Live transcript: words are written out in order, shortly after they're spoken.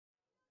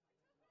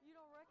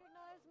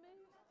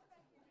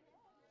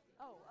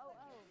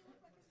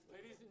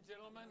Ladies and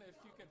gentlemen, if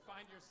you could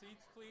find your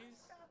seats,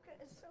 please.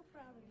 I'm so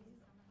proud of you.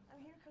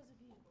 I'm here because of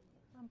you.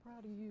 I'm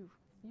proud of you.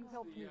 You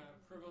helped me. The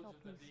privilege of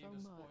the dean so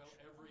to much. spoil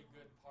every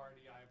good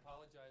party. I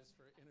apologize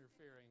for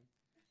interfering.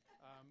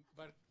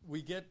 But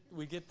we get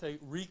to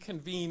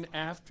reconvene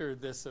after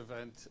this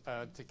event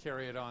to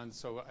carry it on,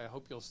 so I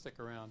hope you'll stick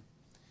around.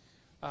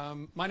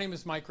 My name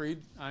is Mike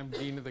Reed. I'm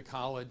Dean of the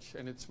College,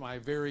 and it's my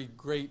very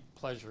great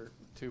pleasure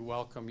to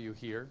welcome you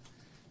here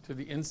to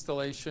the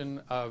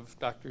installation of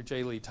Dr.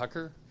 Jalie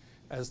Tucker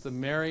as the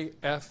Mary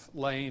F.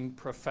 Lane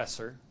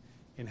Professor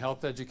in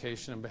Health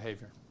Education and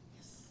Behavior.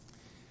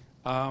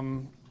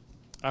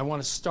 I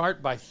want to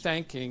start by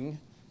thanking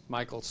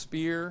Michael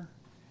Spear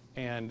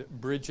and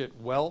Bridget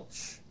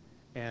Welch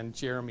and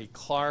Jeremy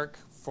Clark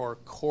for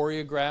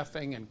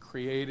choreographing and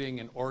creating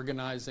and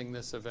organizing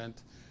this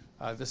event.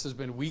 This has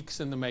been weeks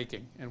in the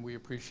making, and we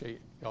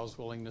appreciate y'all's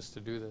willingness to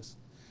do this.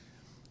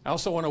 I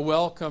also want to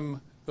welcome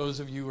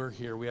those of you who are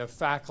here. We have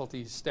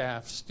faculty,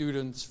 staff,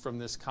 students from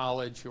this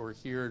college who are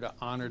here to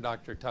honor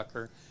Dr.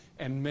 Tucker,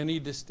 and many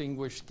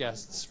distinguished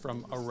guests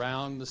from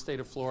around the state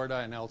of Florida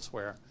and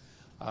elsewhere.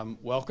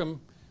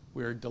 Welcome.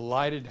 We're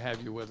delighted to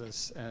have you with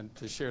us and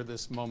to share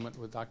this moment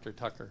with Dr.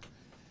 Tucker.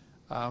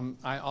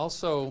 I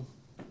also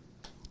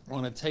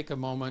want to take a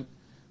moment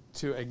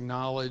to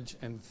acknowledge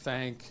and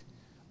thank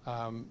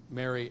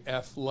Mary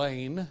F.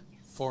 Lane,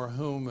 for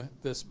whom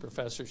this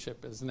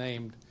professorship is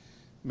named.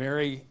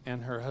 Mary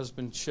and her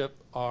husband Chip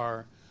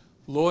are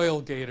loyal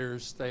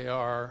Gators. They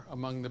are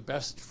among the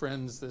best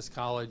friends this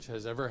college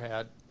has ever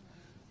had.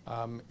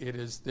 It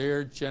is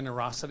their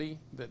generosity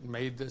that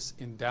made this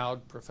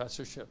endowed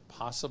professorship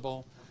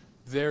possible,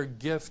 their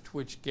gift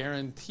which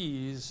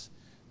guarantees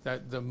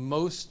that the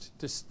most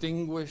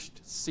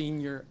distinguished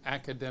senior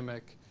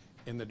academic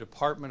in the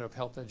Department of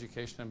Health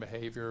Education and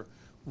Behavior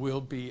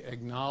will be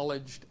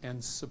acknowledged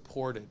and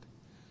supported,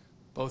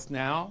 both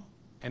now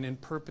and in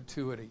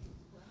perpetuity.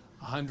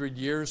 100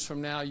 years from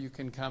now, you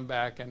can come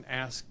back and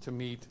ask to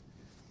meet.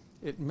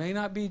 It may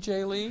not be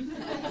Jalie,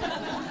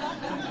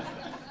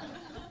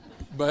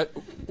 but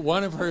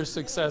one of her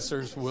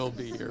successors will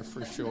be here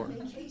for sure.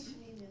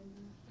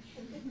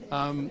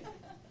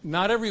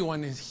 Not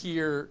everyone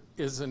here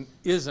is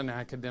an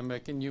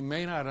academic, and you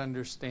may not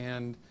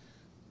understand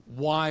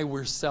why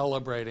we're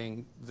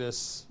celebrating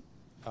this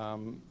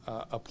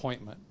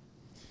appointment.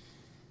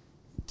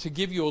 To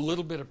give you a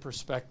little bit of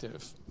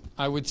perspective,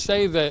 I would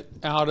say that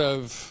out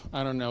of,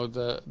 I don't know,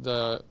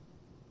 the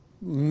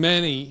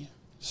many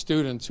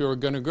students who are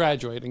going to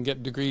graduate and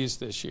get degrees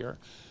this year,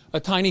 a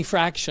tiny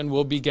fraction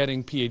will be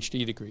getting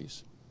PhD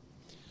degrees.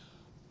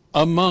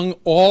 Among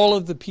all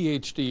of the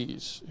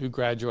PhDs who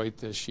graduate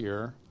this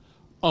year,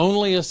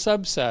 only a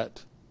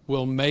subset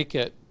will make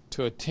it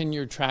to a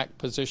tenure track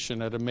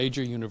position at a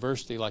major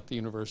university like the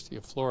University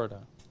of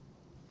Florida.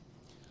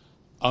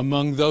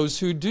 Among those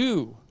who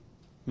do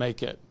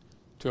make it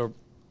to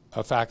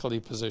a faculty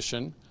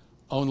position,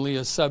 only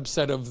a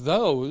subset of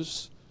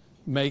those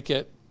make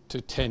it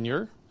to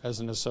tenure as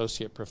an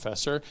associate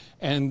professor,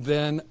 and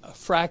then a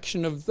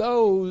fraction of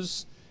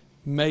those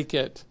make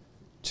it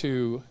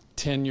to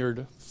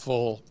tenured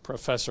full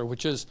professor,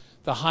 which is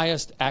the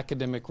highest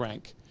academic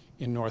rank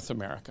in North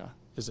America,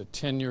 is a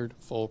tenured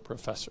full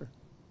professor.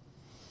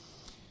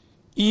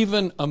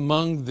 Even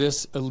among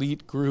this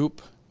elite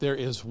group, there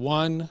is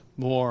one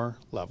more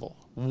level,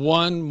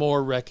 one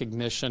more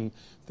recognition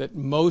that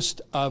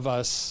most of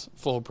us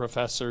full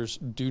professors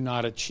do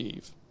not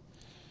achieve,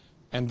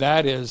 and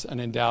that is an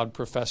endowed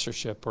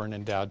professorship or an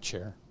endowed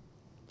chair.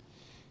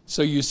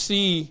 So you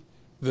see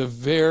the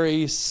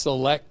very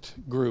select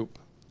group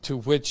to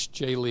which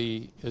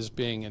Jalie is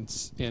being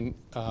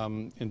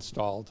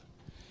installed,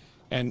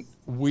 and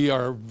we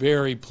are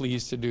very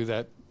pleased to do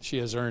that. She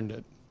has earned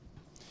it.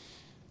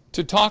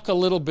 To talk a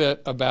little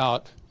bit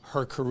about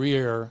her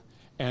career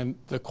and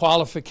the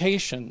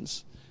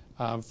qualifications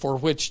for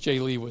which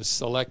Jalie was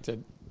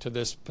selected to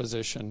this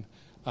position,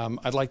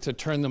 I'd like to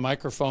turn the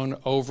microphone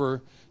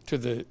over to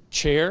the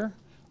chair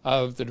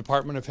of the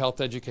Department of Health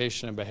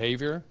Education and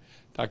Behavior,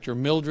 Dr.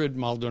 Mildred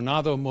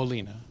Maldonado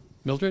Molina.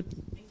 Mildred?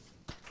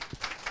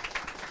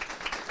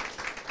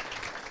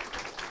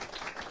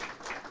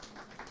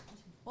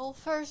 Well,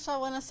 first I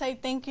want to say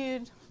thank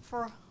you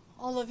for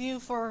all of you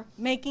for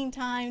making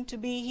time to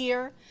be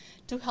here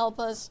to help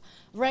us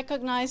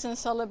recognize and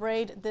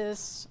celebrate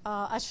this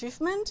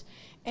achievement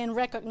and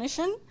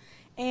recognition.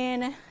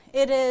 And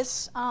it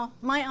is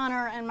my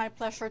honor and my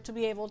pleasure to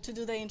be able to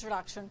do the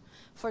introduction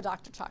for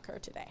Dr. Tucker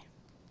today.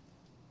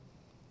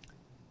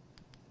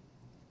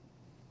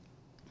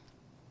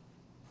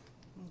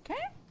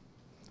 Okay,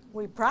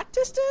 we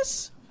practiced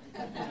this,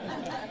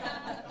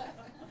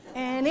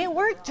 and it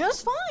worked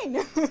just fine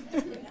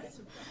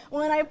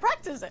when I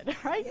practiced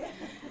it, right?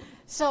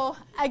 So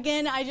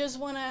again, I just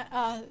want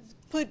to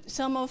put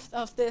some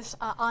of this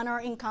honor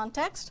in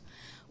context,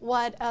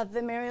 what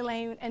the Mary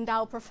Lane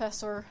Endowed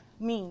Professor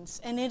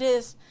means. And it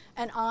is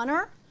an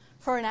honor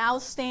for an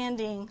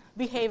outstanding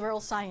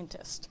behavioral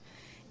scientist.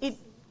 It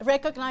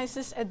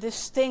recognizes a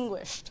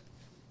distinguished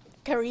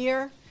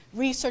career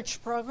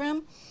research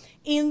program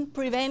in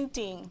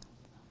preventing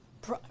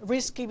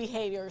risky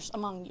behaviors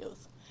among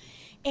youth.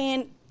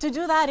 And to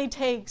do that, it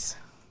takes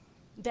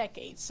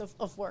decades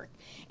of work.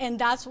 And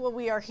that's what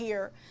we are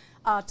here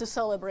to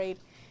celebrate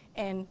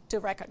and to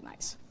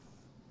recognize.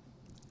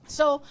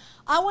 So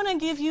I want to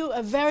give you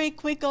a very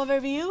quick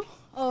overview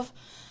of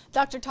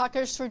Dr.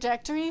 Tucker's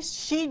trajectory.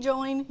 She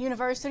joined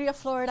University of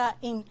Florida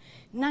in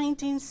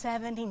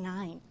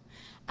 1979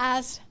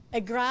 as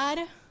a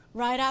grad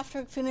right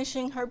after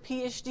finishing her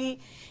PhD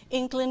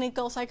in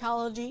clinical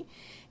psychology,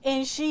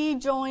 and she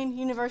joined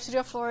University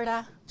of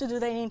Florida to do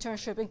the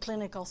internship in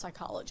clinical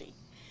psychology.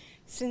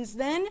 Since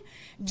then,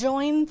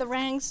 joined the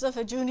ranks of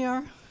a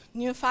junior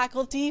new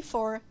faculty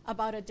for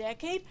about a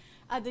decade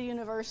at the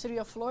University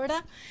of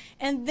Florida,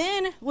 and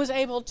then was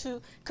able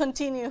to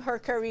continue her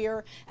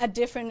career at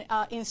different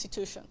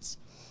institutions.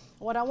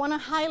 What I want to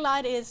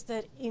highlight is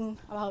that in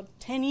about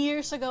 10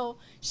 years ago,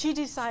 she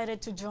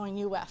decided to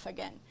join UF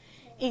again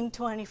in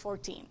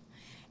 2014.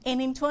 And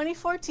in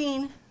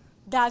 2014,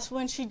 that's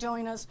when she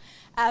joined us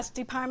as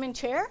department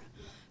chair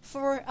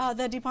for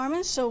the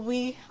department, so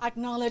we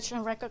acknowledge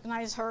and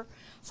recognize her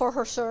for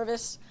her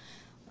service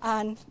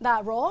and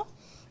that role.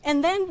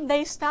 And then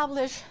they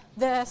established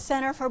the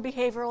Center for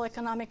Behavioral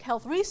Economic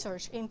Health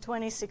Research in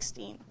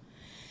 2016.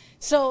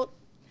 So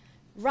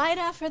right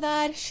after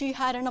that, she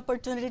had an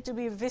opportunity to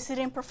be a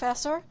visiting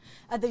professor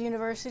at the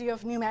University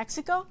of New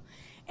Mexico,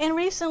 and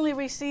recently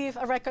received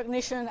a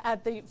recognition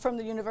from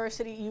the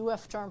University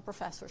UF Term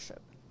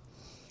Professorship.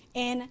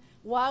 And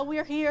why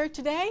we're here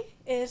today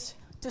is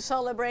to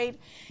celebrate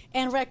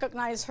and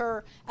recognize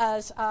her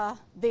as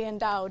the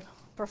endowed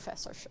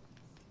professorship.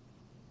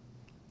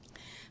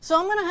 So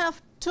I'm going to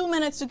have 2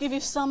 minutes to give you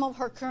some of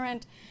her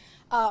current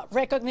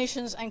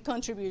recognitions and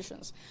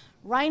contributions.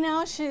 Right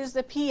now, she is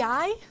the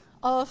PI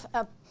of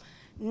a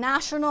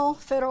national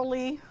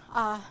federally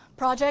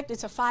project.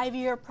 It's a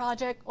 5-year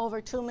project,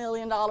 over $2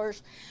 million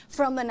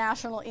from the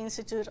National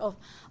Institute of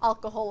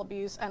Alcohol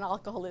Abuse and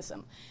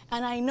Alcoholism.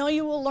 And I know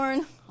you will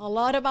learn a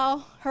lot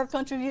about her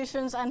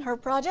contributions and her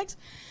projects,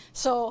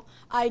 so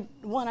I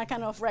want to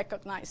kind of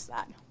recognize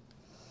that.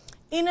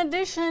 In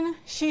addition,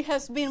 she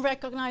has been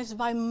recognized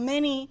by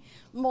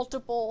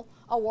multiple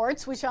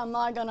awards, which I'm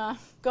not going to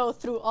go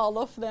through all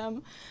of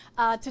them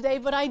today,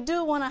 but I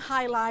do want to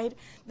highlight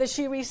that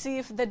she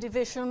received the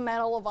Division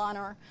Medal of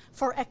Honor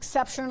for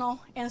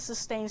exceptional and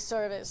sustained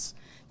service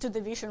to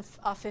Division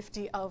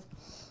 50 of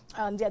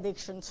the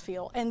addictions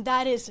field, and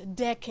that is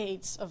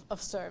decades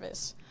of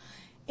service.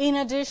 In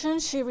addition,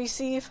 she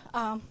received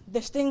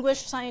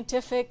distinguished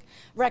scientific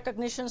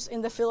recognitions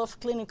in the field of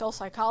clinical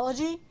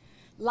psychology,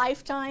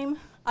 Lifetime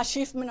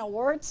Achievement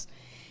Awards,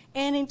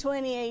 and in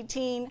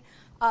 2018,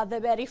 the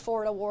Betty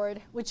Ford Award,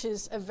 which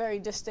is a very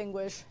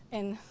distinguished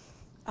and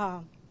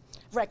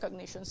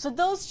recognition. So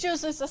those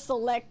just as a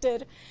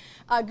selected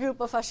group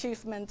of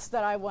achievements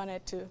that I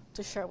wanted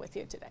to share with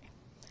you today.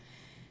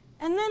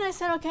 And then I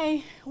said,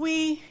 okay,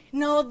 we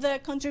know the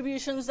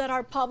contributions that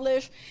are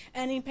published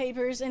and in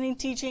papers and in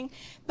teaching,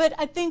 but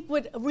I think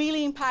what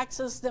really impacts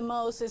us the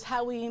most is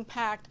how we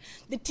impact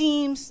the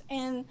teams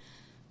and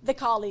the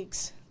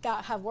colleagues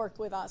that have worked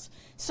with us.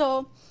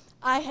 So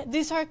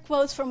these are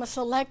quotes from a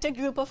selected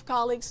group of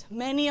colleagues,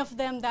 many of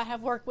them that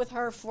have worked with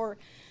her for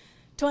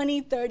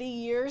 20, 30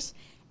 years.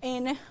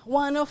 And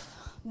one of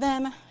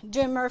them,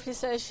 Jim Murphy,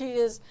 says she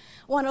is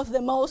one of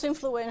the most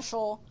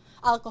influential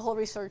alcohol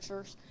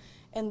researchers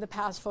in the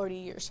past 40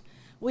 years.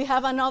 We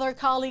have another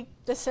colleague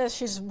that says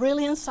she's a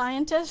brilliant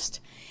scientist,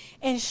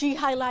 and she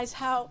highlights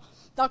how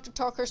Dr.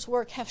 Tucker's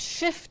work has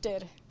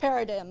shifted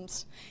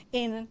paradigms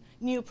in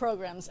new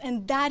programs,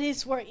 and that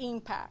is where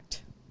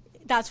impact,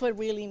 that's what it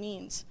really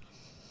means.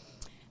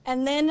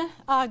 And then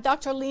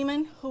Dr.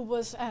 Lehman, who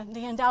was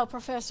the endowed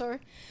professor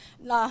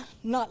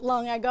not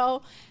long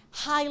ago,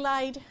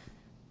 highlight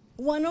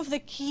one of the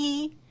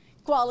key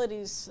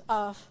qualities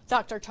of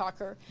Dr.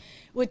 Tucker,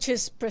 which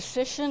is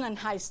precision and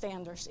high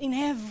standards in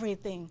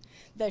everything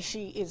that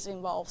she is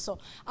involved. So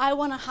I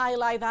want to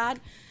highlight that.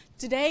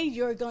 Today,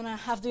 you're going to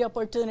have the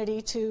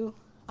opportunity to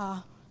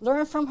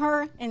learn from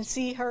her and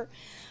see her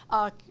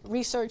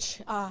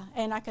research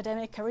and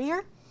academic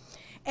career.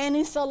 And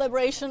in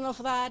celebration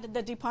of that,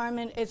 the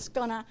department is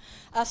going to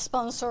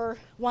sponsor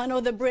one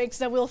of the bricks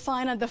that we'll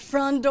find at the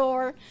front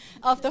door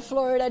of the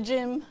Florida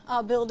Gym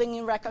building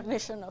in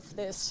recognition of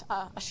this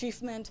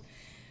achievement.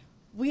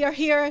 We are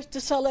here to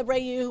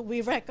celebrate you.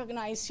 We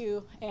recognize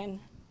you. And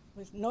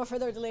with no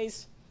further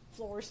delays,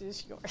 floor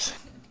is yours.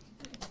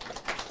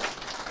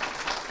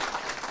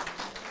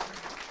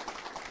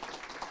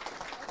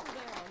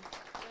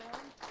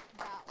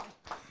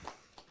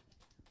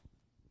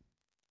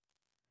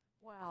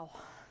 Wow.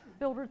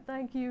 Mildred,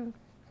 thank you.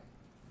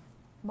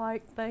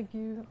 Mike, thank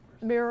you.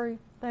 Mary,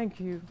 thank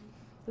you.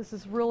 This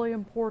is really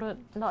important,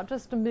 not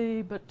just to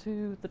me, but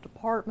to the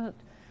department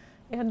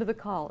and to the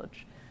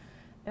college.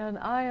 And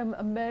I am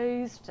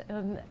amazed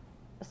and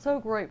so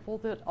grateful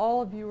that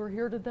all of you are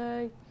here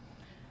today.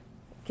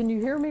 Can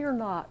you hear me or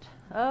not?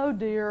 Oh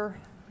dear.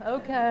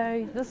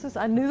 Okay,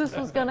 I knew this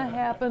was going to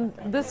happen.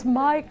 This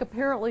mic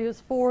apparently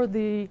is for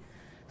the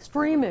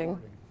streaming.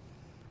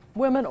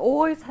 Women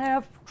always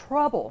have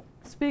trouble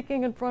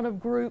speaking in front of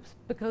groups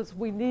because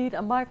we need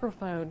a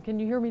microphone. Can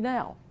you hear me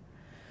now?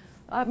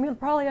 I'm going to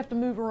probably have to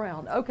move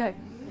around. Okay.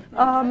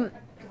 From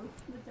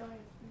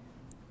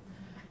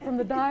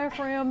the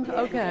diaphragm?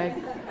 Okay.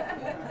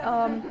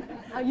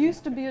 I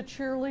used to be a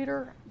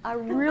cheerleader. I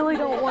really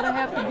don't want to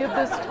have to give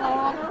this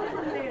talk.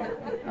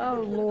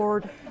 Oh,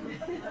 Lord.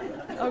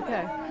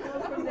 Okay.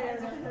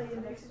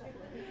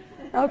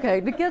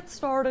 Okay, to get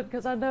started,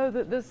 because I know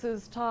that this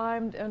is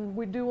timed and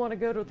we do want to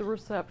go to the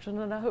reception,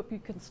 and I hope you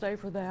can stay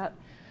for that.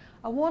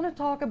 I want to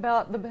talk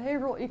about the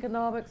behavioral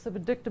economics of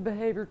addictive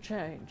behavior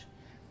change.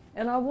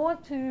 And I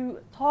want to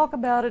talk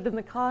about it in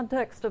the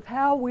context of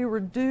how we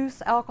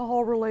reduce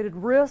alcohol-related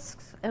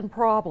risks and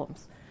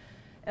problems.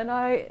 And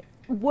I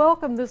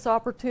welcome this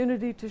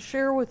opportunity to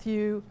share with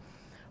you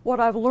what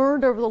I've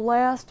learned over the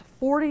last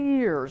 40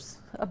 years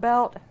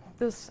about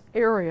this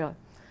area,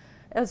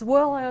 as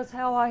well as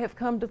how I have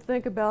come to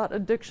think about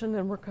addiction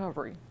and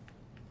recovery.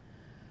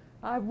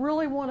 I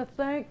really want to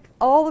thank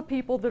all the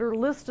people that are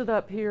listed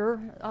up here.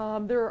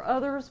 There are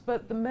others,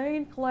 but the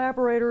main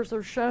collaborators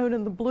are shown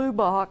in the blue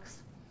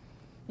box.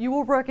 You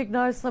will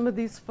recognize some of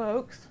these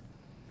folks.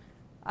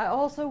 I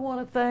also want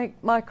to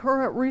thank my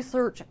current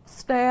research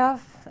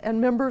staff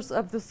and members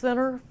of the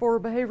Center for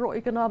Behavioral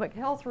Economic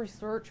Health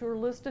Research who are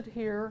listed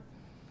here.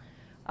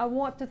 I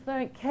want to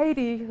thank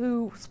Katie,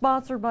 who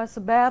sponsored my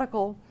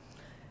sabbatical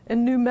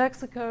in New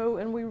Mexico,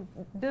 and we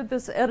did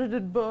this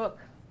edited book,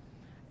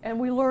 and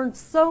we learned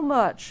so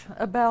much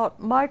about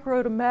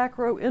micro to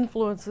macro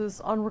influences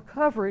on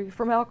recovery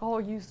from alcohol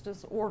use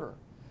disorder.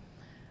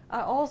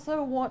 I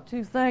also want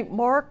to thank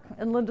Mark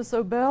and Linda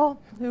Sobel,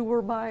 who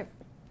were my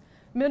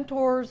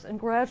mentors in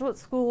graduate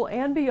school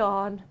and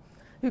beyond,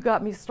 who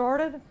got me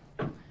started,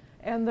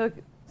 and the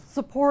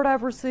support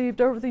I've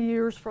received over the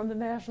years from the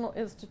National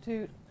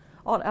Institute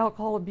on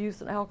Alcohol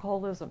Abuse and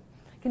Alcoholism.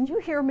 Can you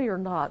hear me or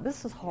not?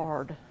 This is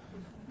hard.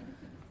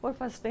 What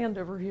if I stand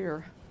over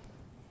here?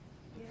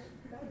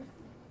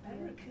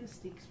 Better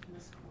acoustics from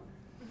this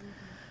corner.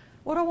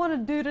 What I want to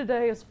do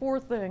today is 4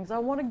 things. I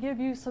want to give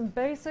you some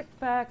basic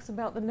facts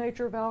about the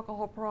nature of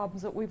alcohol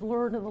problems that we've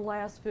learned in the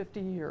last 50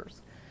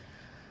 years.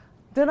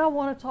 Then I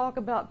want to talk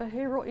about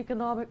behavioral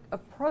economic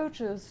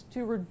approaches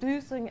to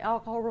reducing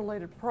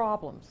alcohol-related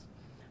problems.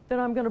 Then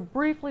I'm going to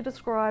briefly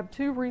describe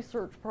 2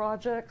 research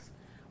projects.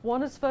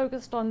 One is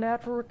focused on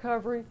natural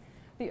recovery.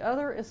 The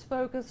other is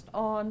focused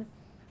on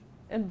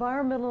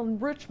environmental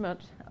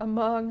enrichment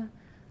among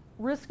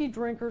risky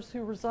drinkers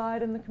who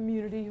reside in the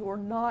community who are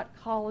not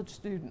college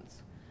students.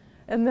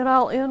 And then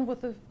I'll end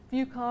with a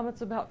few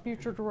comments about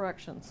future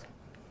directions.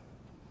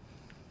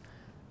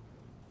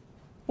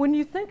 When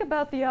you think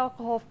about the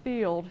alcohol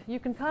field, you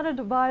can kind of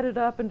divide it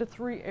up into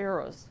 3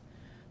 eras.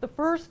 The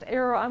first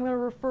era I'm going to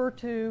refer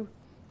to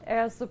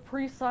as the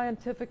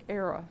pre-scientific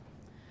era.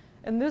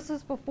 And this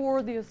is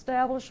before the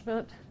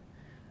establishment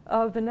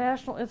of the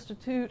National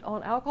Institute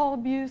on Alcohol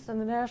Abuse and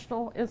the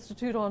National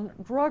Institute on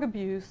Drug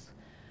Abuse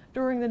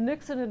during the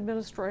Nixon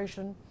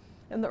administration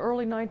in the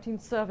early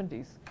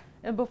 1970s.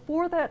 And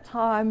before that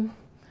time,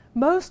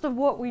 most of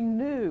what we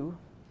knew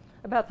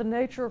about the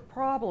nature of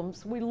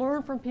problems we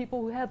learned from people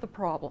who had the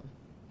problem,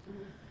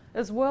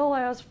 as well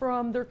as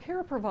from their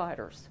care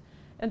providers.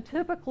 And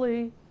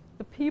typically,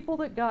 the people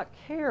that got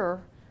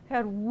care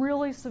had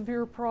really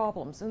severe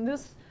problems. And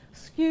this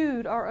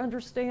skewed our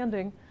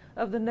understanding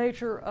of the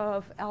nature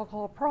of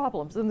alcohol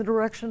problems in the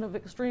direction of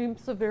extreme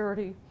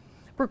severity,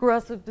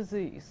 progressive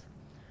disease.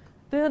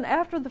 Then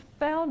after the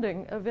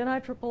founding of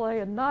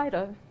NIAAA and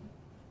NIDA,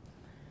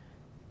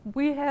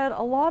 we had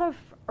a lot of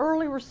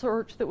early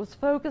research that was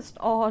focused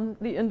on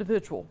the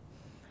individual.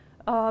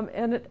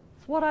 And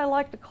it's what I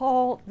like to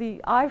call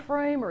the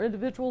I-frame or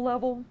individual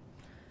level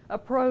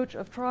approach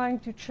of trying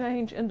to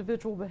change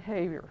individual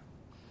behavior.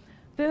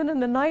 Then in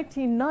the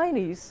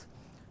 1990s,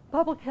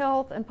 public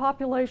health and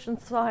population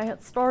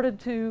science started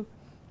to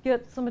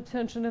get some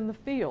attention in the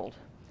field,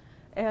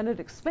 and it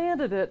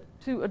expanded it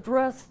to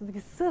address the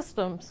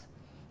systems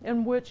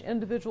in which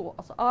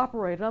individuals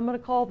operate. And I'm going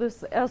to call this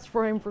the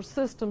S-frame for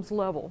systems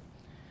level.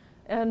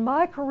 And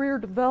my career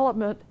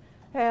development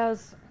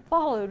has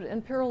followed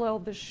and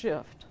paralleled this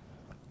shift.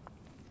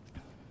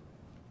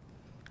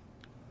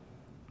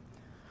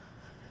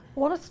 I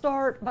want to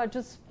start by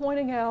just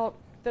pointing out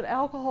that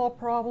alcohol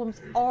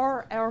problems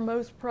are our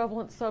most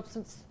prevalent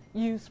substance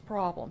use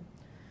problem,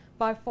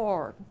 by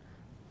far.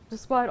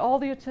 Despite all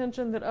the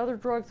attention that other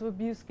drugs of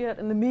abuse get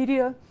in the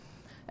media,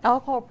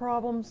 alcohol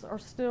problems are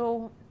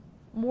still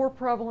more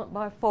prevalent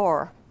by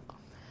far.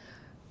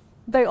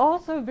 They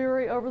also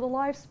vary over the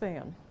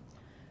lifespan.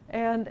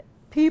 And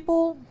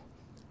people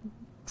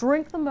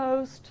drink the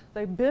most,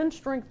 they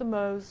binge drink the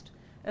most,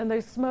 and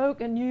they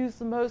smoke and use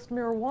the most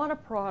marijuana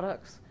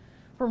products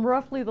from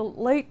roughly the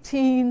late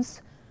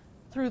teens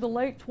through the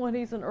late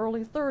 20s and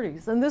early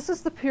 30s. And this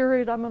is the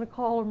period I'm going to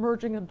call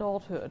emerging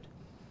adulthood.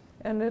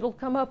 And it'll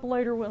come up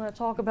later when I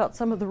talk about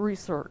some of the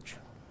research.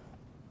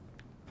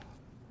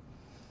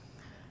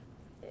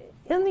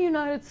 in the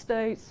United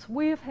States,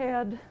 we have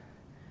had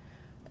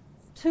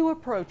two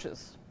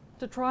approaches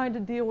to trying to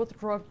deal with the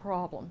drug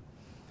problem.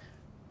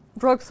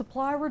 Drug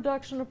supply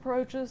reduction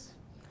approaches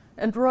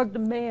and drug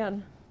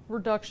demand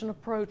reduction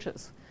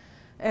approaches.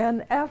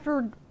 And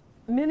after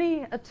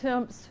many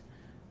attempts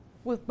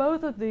with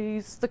both of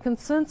these, the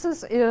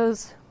consensus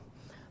is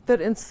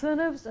that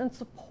incentives and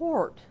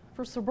support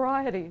for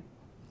sobriety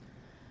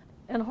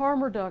and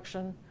harm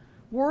reduction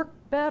work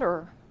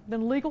better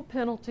than legal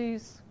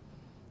penalties,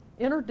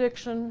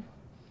 interdiction,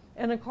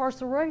 and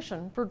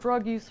incarceration for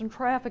drug use and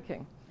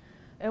trafficking.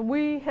 And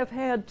we have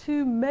had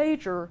two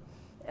major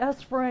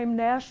S-frame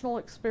national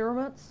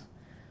experiments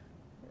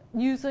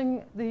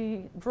using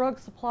the drug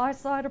supply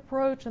side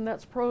approach, and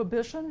that's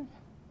prohibition,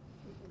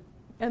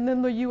 and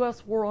then the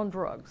U.S. war on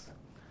drugs.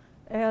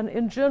 And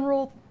in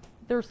general,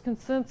 there's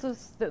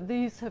consensus that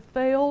these have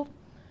failed.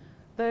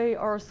 They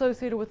are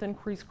associated with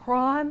increased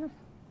crime,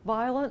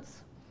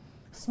 violence,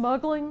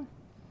 smuggling,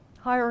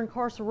 higher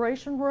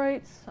incarceration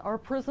rates. Our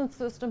prison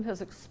system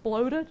has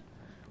exploded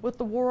with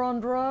the war on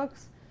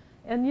drugs,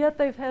 and yet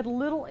they've had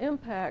little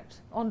impact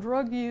on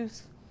drug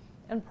use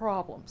and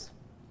problems.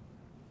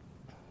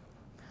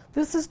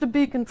 This is to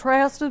be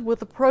contrasted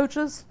with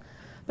approaches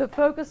that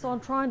focus on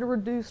trying to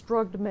reduce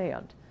drug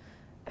demand.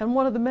 And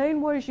one of the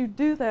main ways you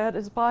do that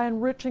is by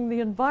enriching the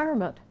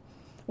environment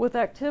with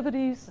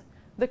activities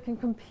that can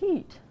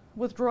compete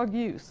with drug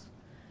use.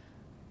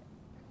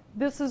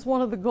 This is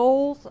one of the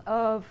goals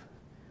of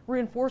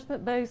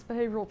reinforcement-based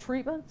behavioral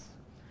treatments.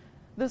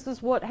 This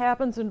is what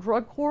happens in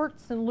drug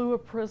courts in lieu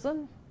of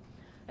prison.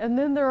 And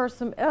then there are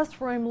some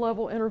S-frame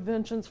level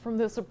interventions from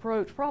this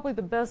approach, probably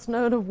the best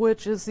known of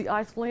which is the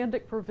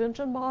Icelandic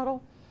prevention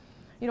model.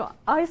 You know,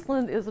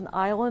 Iceland is an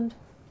island,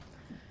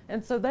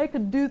 and so they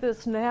could do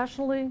this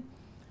nationally.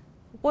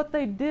 What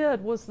they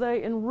did was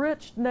they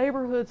enriched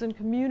neighborhoods and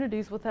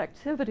communities with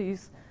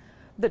activities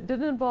that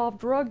didn't involve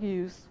drug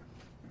use,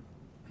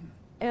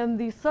 and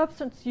the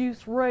substance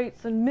use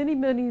rates in many,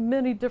 many,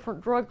 many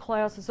different drug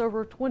classes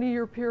over a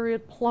 20-year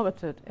period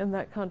plummeted in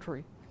that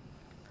country.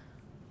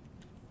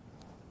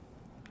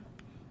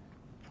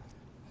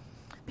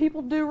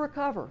 People do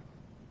recover.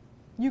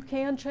 You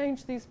can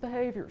change these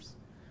behaviors.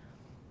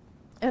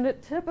 And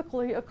it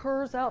typically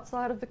occurs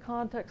outside of the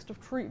context of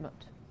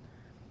treatment.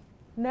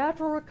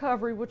 Natural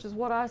recovery, which is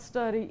what I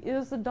study,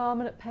 is the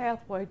dominant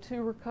pathway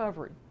to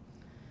recovery.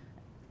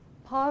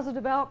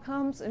 Positive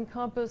outcomes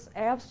encompass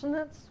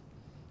abstinence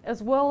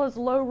as well as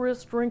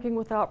low-risk drinking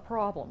without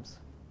problems.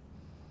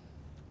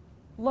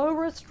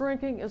 Low-risk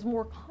drinking is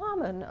more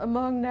common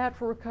among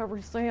natural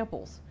recovery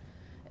samples,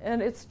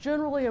 and it's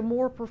generally a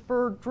more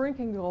preferred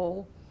drinking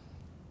goal,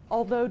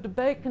 although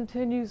debate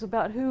continues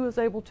about who is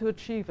able to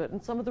achieve it,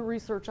 and some of the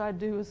research I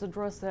do is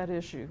address that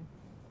issue.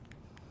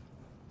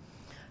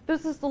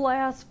 This is the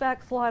last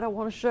fact slide I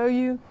want to show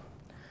you.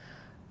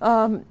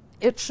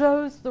 It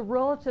shows the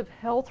relative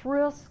health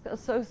risk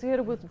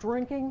associated with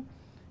drinking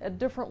at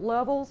different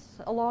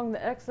levels. Along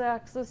the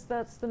x-axis,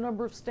 that's the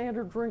number of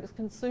standard drinks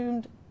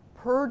consumed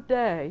per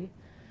day,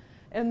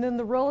 and then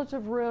the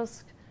relative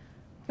risk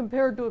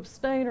compared to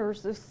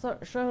abstainers is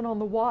shown on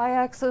the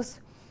y-axis.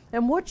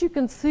 And what you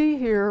can see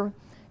here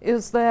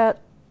is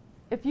that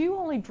if you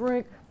only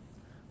drink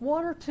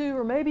 1 or 2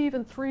 or maybe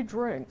even 3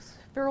 drinks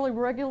fairly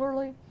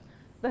regularly,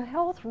 the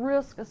health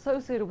risks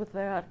associated with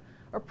that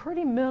are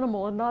pretty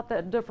minimal and not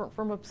that different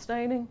from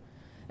abstaining.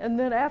 And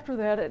then after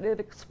that, it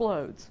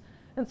explodes.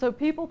 And so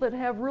people that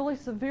have really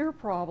severe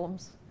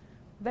problems,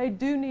 they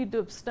do need to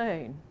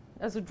abstain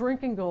as a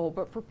drinking goal.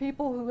 But for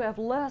people who have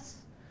less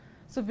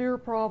severe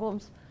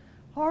problems,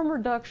 harm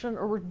reduction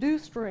or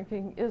reduced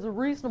drinking is a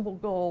reasonable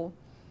goal,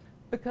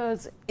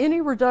 because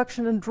any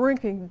reduction in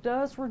drinking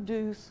does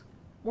reduce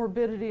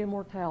morbidity and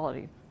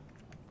mortality.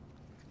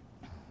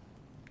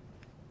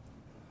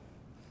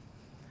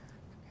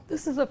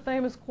 This is a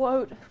famous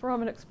quote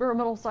from an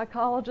experimental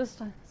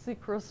psychologist. I see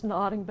Chris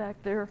nodding back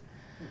there.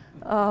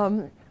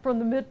 From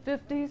the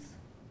mid-50s,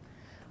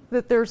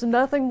 that there's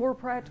nothing more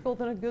practical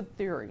than a good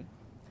theory.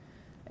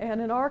 And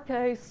in our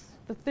case,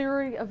 the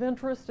theory of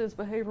interest is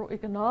behavioral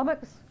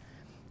economics.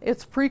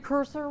 Its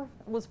precursor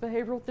was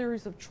behavioral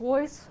theories of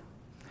choice.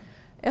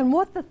 And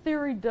what the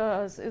theory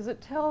does is it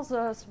tells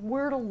us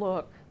where to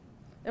look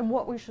and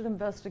what we should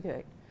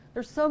investigate.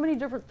 There's so many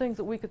different things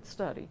that we could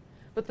study,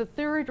 but the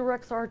theory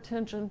directs our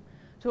attention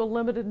to a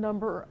limited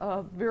number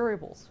of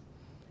variables.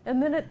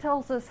 And then it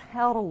tells us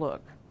how to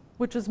look,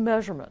 which is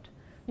measurement.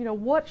 You know,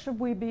 what should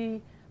we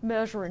be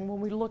measuring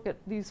when we look at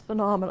these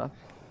phenomena?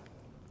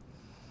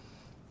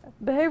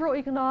 Behavioral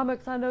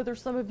economics, I know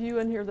there's some of you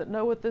in here that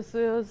know what this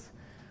is,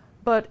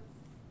 but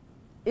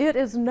it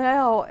is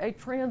now a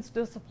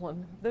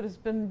transdiscipline that has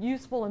been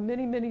useful in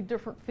many, many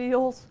different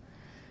fields.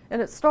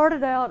 And it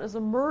started out as a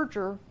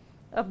merger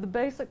of the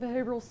basic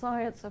behavioral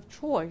science of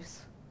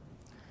choice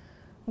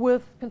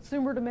with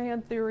consumer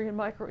demand theory and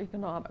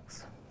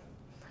microeconomics.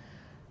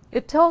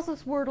 It tells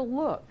us where to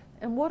look.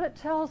 And what it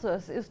tells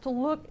us is to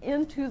look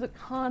into the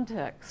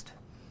context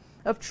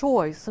of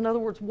choice. In other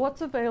words,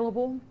 what's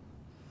available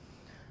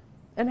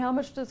and how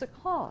much does it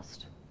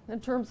cost? in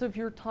terms of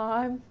your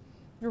time,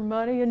 your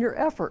money, and your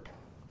effort.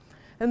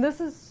 And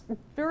this is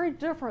very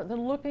different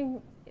than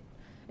looking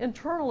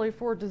internally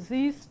for a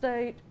disease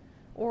state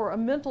or a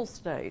mental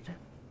state.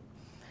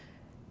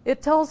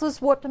 It tells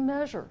us what to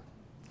measure.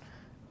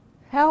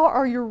 How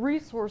are your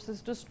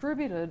resources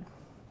distributed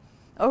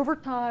over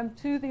time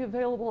to the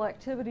available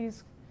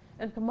activities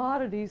and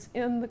commodities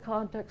in the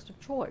context of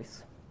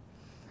choice?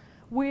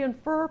 We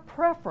infer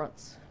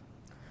preference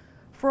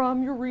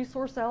from your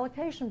resource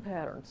allocation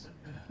patterns.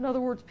 In other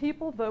words,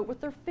 people vote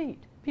with their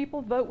feet.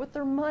 People vote with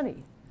their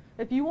money.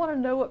 If you want to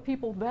know what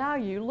people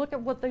value, look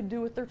at what they do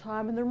with their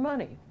time and their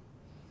money.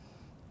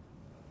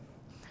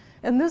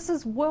 And this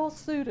is well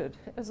suited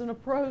as an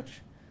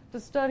approach to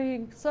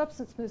studying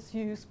substance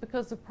misuse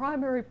because the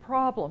primary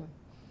problem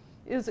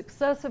is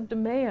excessive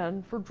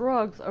demand for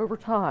drugs over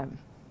time.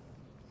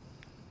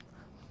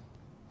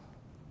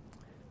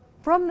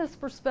 From this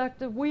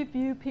perspective, we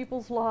view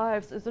people's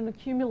lives as an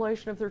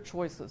accumulation of their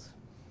choices.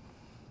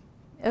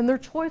 And their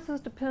choices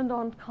depend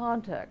on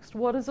context,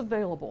 what is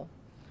available,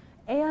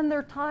 and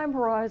their time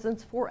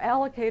horizons for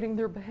allocating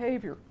their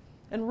behavior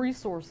and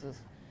resources.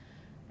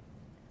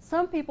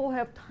 Some people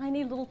have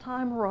tiny little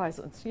time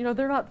horizons. You know,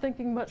 they're not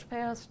thinking much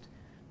past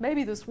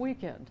maybe this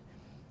weekend.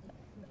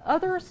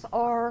 Others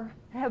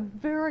have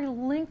very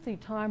lengthy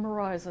time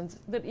horizons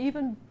that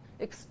even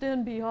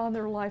extend beyond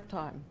their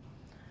lifetime.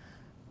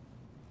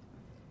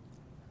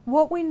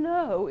 What we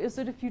know is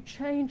that if you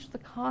change the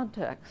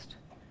context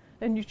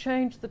and you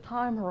change the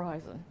time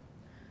horizon,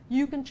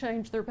 you can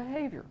change their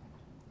behavior.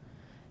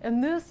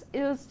 And this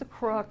is the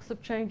crux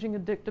of changing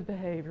addictive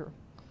behavior,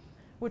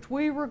 which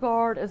we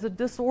regard as a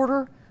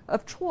disorder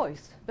of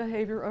choice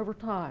behavior over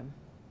time.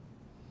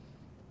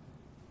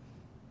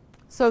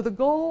 So the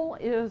goal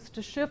is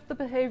to shift the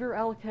behavior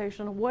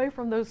allocation away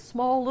from those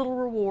small little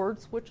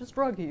rewards, which is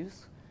drug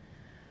use,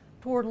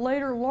 toward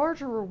later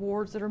larger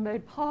rewards that are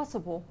made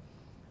possible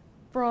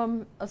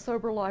from a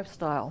sober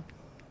lifestyle.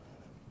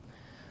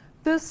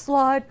 This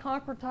slide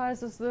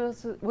concretizes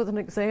this with an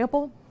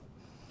example.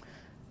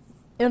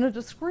 In a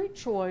discrete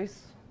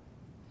choice,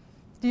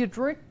 do you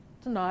drink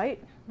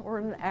tonight or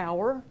in an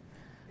hour?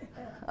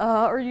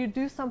 Or you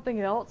do something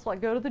else,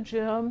 like go to the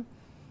gym,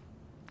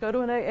 go to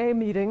an AA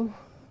meeting.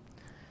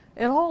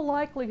 In all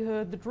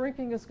likelihood, the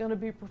drinking is going to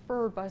be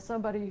preferred by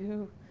somebody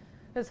who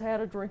has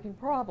had a drinking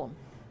problem.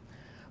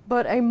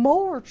 But a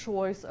molar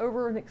choice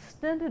over an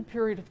extended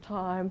period of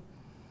time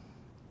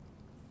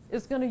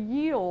is going to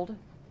yield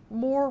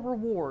more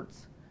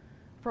rewards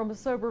from a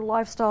sober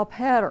lifestyle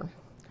pattern.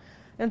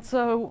 And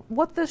so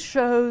what this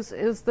shows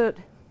is that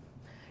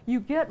you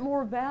get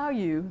more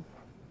value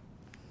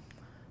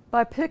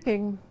by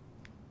picking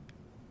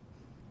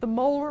the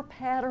molar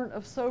pattern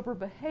of sober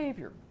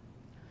behavior.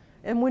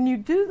 And when you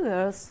do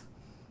this,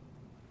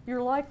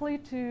 you're likely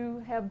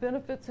to have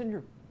benefits in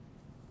your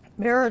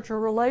marriage or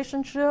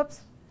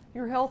relationships.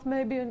 Your health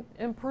may be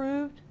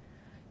improved.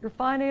 Your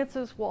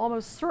finances will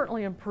almost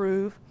certainly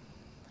improve.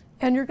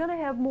 And you're going to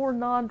have more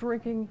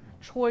non-drinking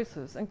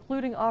choices,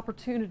 including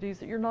opportunities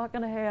that you're not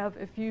going to have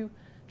if you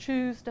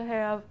choose to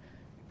have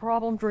a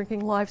problem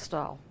drinking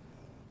lifestyle.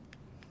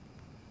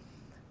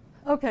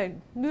 Okay,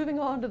 moving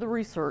on to the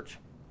research.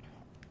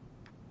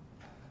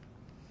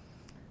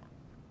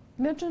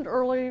 Mentioned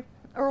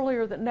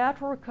earlier that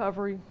natural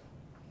recovery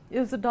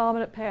is the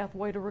dominant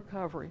pathway to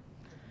recovery.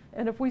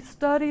 And if we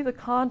study the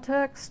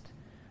context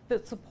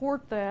that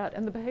support that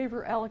and the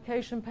behavior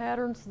allocation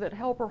patterns that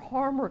help or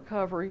harm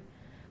recovery,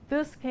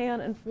 this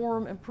can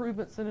inform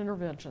improvements in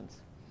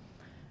interventions.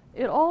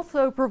 It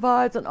also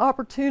provides an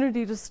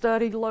opportunity to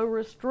study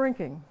low-risk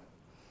drinking,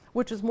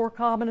 which is more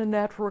common in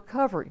natural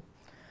recovery.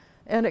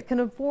 And it can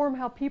inform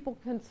how people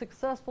can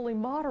successfully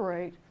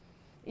moderate,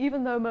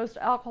 even though most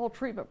alcohol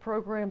treatment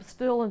programs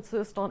still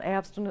insist on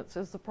abstinence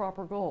as the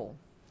proper goal.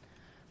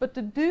 But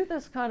to do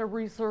this kind of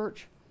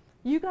research,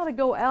 you got to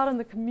go out in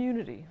the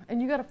community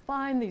and you got to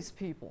find these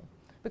people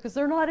because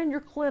they're not in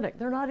your clinic,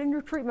 they're not in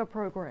your treatment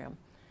program.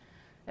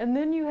 And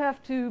then you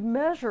have to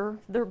measure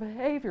their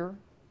behavior.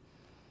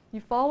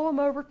 You follow them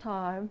over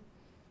time,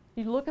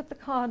 you look at the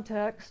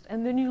context,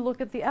 and then you look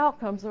at the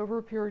outcomes over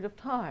a period of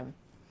time.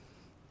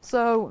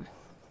 So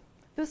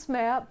this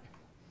map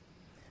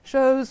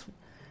shows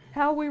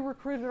how we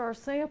recruited our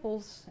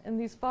samples in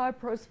these 5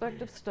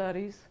 prospective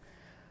studies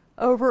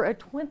over a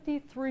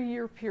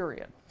 23-year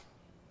period.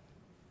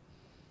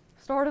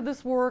 Started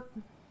this work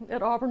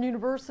at Auburn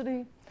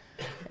University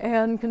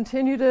and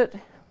continued it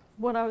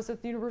when I was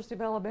at the University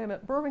of Alabama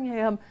at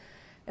Birmingham,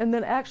 and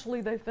then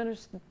actually they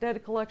finished the data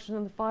collection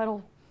in the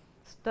final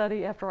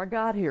study after I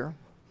got here.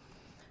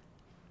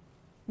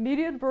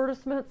 Media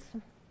advertisements,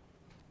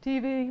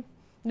 TV,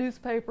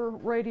 newspaper,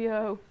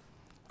 radio,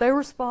 they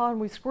respond,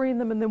 we screen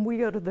them, and then we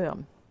go to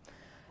them.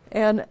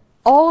 And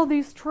all of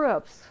these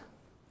trips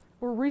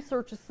were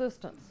research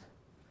assistants.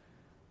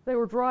 They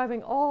were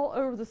driving all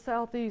over the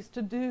Southeast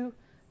to do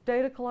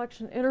data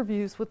collection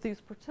interviews with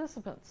these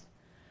participants.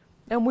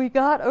 And we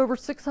got over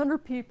 600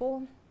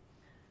 people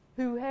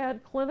who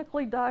had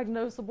clinically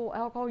diagnosable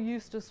alcohol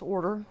use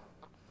disorder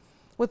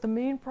with a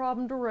mean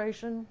problem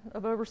duration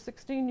of over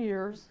 16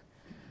 years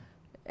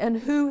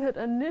and who had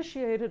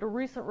initiated a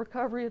recent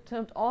recovery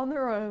attempt on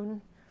their own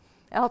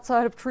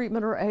outside of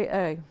treatment or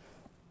AA.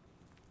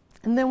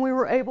 And then we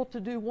were able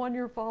to do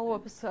one-year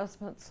follow-up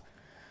assessments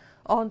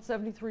on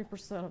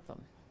 73% of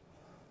them.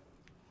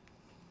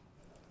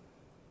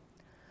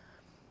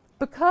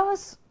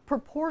 Because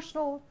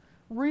proportional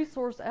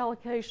resource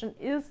allocation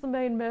is the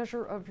main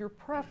measure of your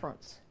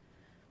preference,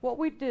 what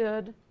we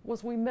did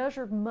was we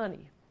measured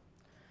money.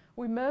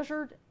 We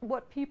measured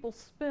what people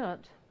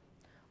spent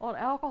on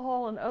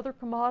alcohol and other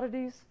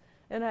commodities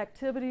and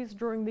activities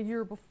during the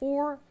year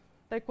before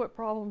they quit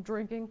problem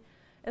drinking,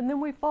 and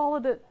then we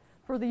followed it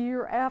for the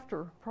year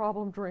after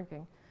problem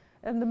drinking.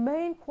 And the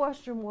main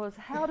question was,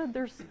 how did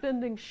their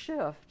spending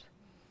shift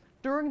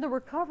during the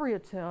recovery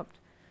attempt,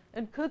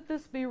 and could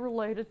this be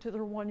related to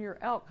their one-year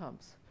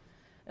outcomes?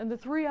 And the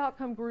three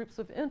outcome groups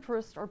of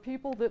interest are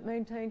people that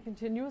maintain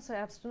continuous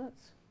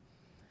abstinence,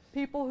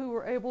 people who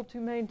were able to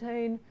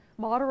maintain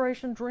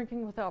moderation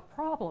drinking without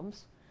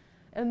problems,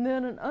 and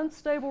then an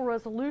unstable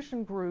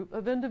resolution group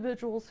of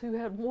individuals who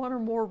had one or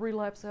more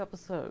relapse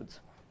episodes.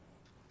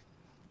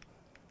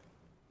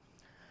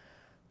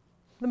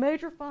 The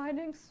major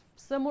findings,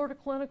 similar to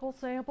clinical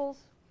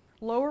samples,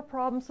 lower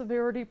problem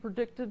severity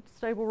predicted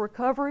stable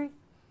recovery,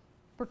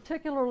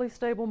 particularly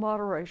stable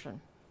moderation.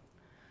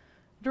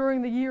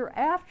 During the year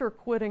after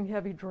quitting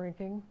heavy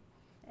drinking,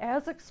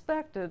 as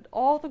expected,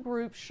 all the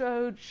groups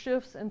showed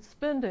shifts in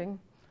spending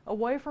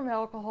away from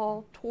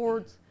alcohol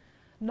towards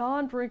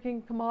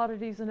non-drinking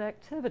commodities and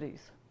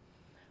activities.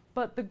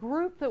 But the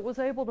group that was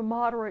able to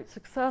moderate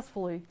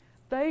successfully,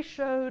 they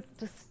showed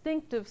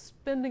distinctive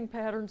spending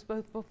patterns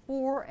both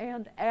before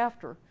and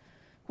after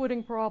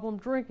quitting problem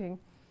drinking,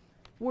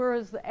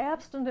 whereas the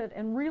abstinent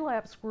and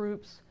relapse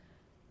groups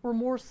were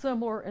more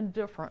similar and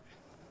different.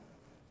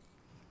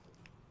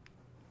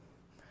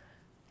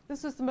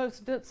 This is the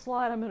most dense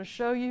slide I'm going to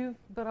show you,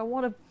 but I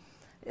want to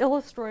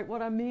illustrate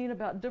what I mean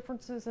about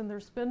differences in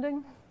their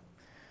spending.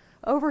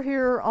 Over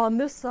here on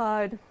this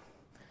side,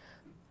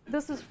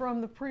 this is from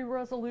the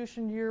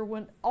pre-resolution year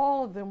when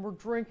all of them were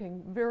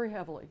drinking very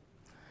heavily.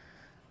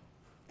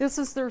 This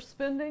is their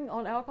spending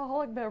on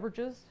alcoholic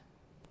beverages,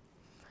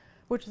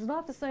 which is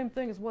not the same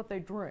thing as what they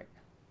drink,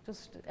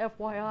 just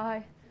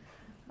FYI.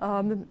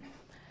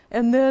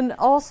 And then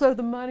also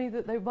the money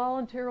that they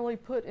voluntarily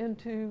put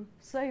into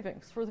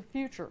savings for the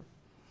future.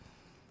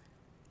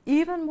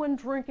 Even when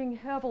drinking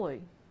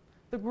heavily,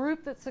 the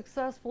group that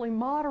successfully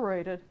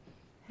moderated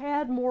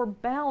had more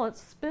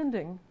balanced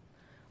spending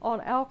on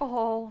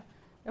alcohol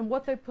and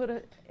what they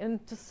put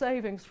into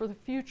savings for the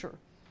future,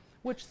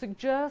 which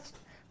suggests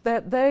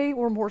that they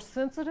were more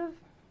sensitive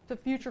to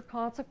future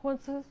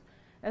consequences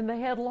and they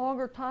had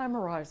longer time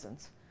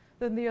horizons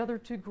than the other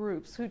two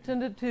groups, who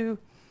tended to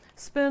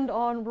spend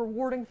on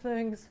rewarding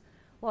things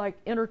like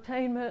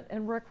entertainment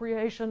and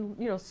recreation,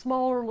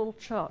 smaller little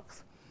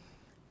chunks.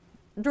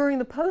 During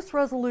the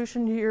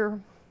post-resolution year,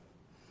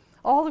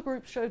 all the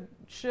groups showed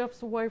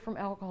shifts away from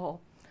alcohol.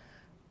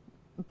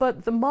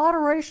 But the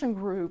moderation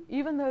group,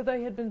 even though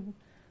they had been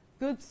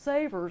good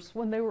savers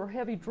when they were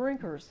heavy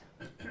drinkers,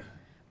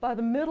 by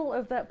the middle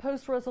of that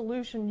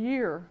post-resolution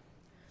year,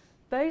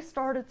 they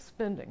started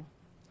spending.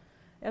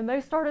 And they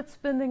started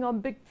spending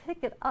on big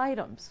ticket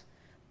items,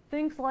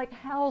 things like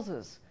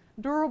houses,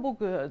 durable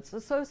goods,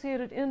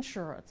 associated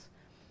insurance.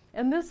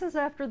 And this is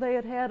after they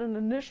had had an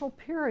initial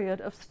period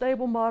of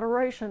stable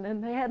moderation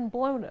and they hadn't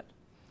blown it.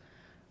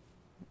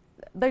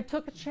 They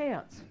took a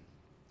chance.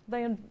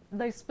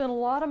 They spent a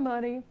lot of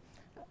money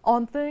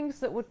on things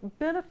that would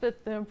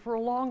benefit them for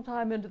a long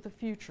time into the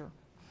future.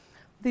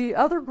 The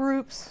other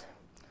groups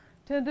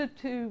tended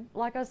to,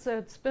 like I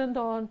said, spend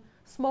on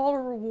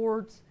smaller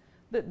rewards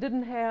that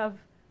didn't have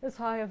as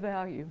high a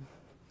value.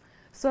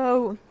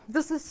 So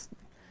this is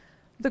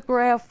the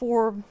graph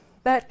for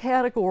that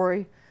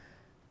category.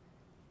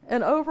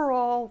 And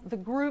overall, the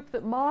group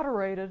that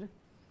moderated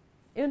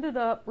ended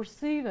up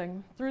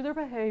receiving, through their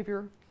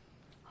behavior,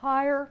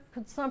 higher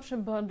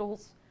consumption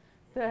bundles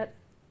that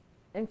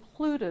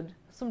included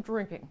some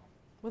drinking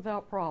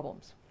without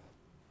problems.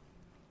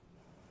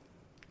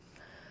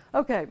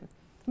 Okay,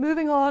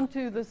 moving on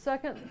to the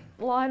second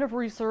line of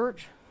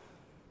research.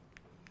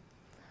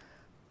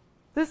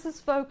 This is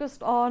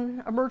focused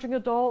on emerging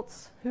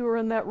adults who are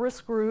in that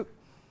risk group,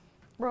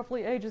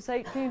 roughly ages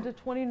 18 to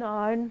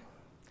 29.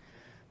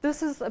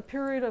 This is a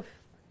period of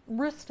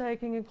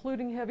risk-taking,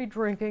 including heavy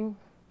drinking,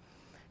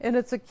 and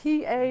it's a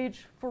key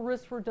age for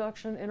risk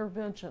reduction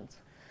interventions.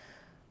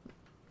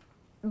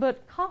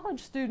 But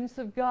college students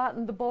have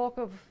gotten the bulk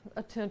of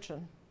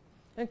attention,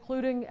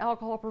 including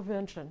alcohol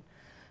prevention.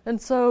 And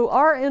so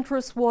our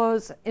interest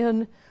was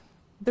in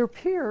their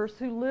peers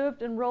who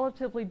lived in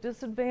relatively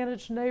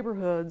disadvantaged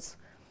neighborhoods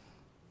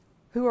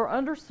who are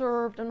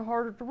underserved and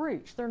harder to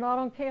reach. They're not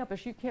on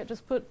campus. You can't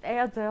just put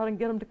ads out and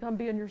get them to come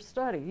be in your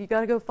study. You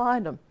got to go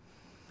find them.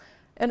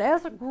 And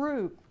as a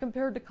group,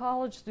 compared to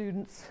college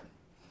students,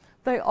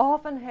 they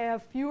often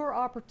have fewer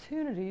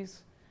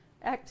opportunities,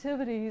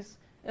 activities,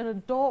 and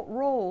adult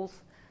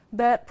roles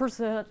that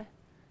present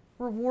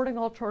rewarding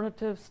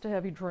alternatives to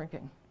heavy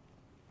drinking.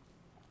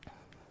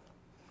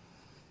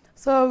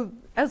 So,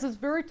 as is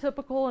very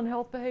typical in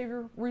health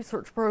behavior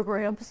research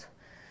programs,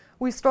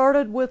 we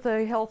started with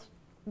a health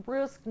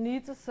risk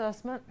needs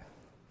assessment.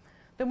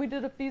 Then we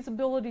did a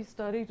feasibility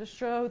study to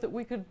show that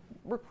we could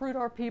recruit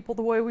our people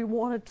the way we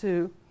wanted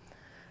to,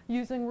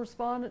 using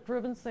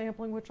respondent-driven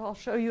sampling, which I'll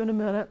show you in a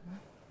minute.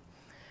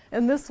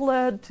 And this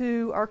led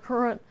to our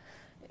current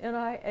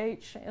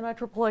NIH,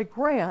 NIAAA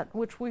grant,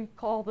 which we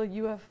call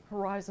the UF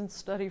Horizon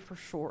Study for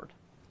short.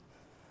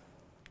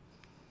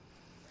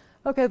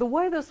 Okay, the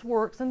way this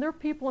works, and there are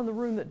people in the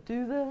room that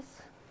do this,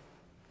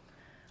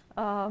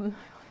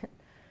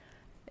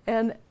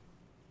 and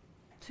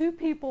two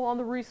people on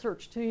the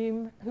research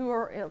team who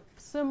are of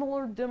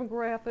similar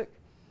demographic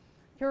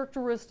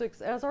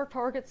characteristics as our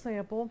target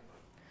sample,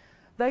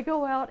 they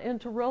go out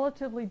into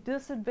relatively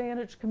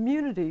disadvantaged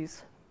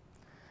communities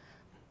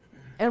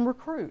and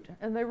recruit.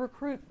 And they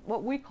recruit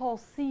what we call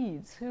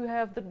seeds who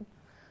have the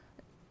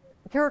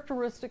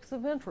characteristics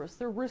of interest.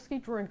 They're risky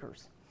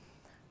drinkers.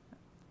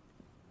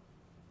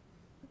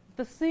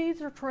 The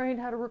seeds are trained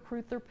how to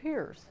recruit their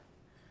peers.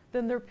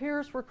 Then their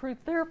peers recruit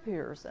their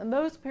peers, and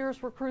those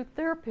peers recruit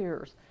their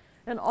peers.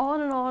 And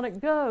on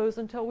it goes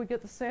until we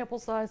get the sample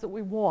size that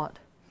we want.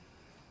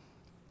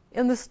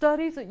 In the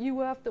studies at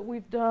UF that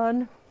we've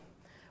done,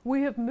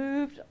 we have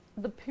moved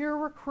the peer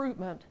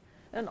recruitment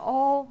and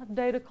all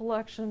data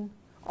collection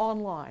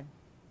online.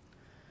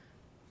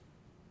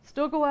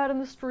 Still go out in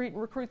the street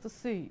and recruit the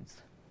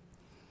seeds.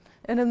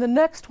 And in the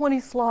next 20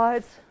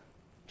 slides,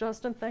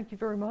 Justin, thank you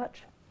very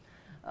much.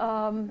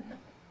 I'm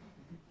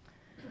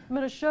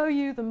going to show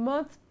you the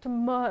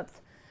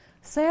month-to-month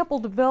sample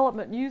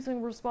development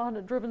using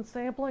respondent-driven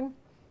sampling,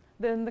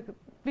 then the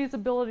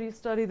feasibility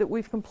study that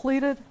we've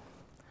completed.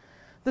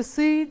 The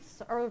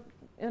seeds are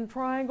in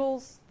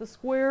triangles, the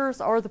squares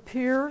are the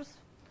peers.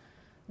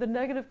 The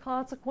negative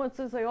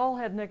consequences, they all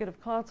had negative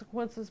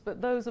consequences,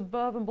 but those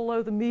above and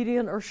below the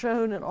median are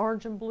shown in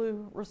orange and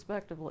blue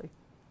respectively.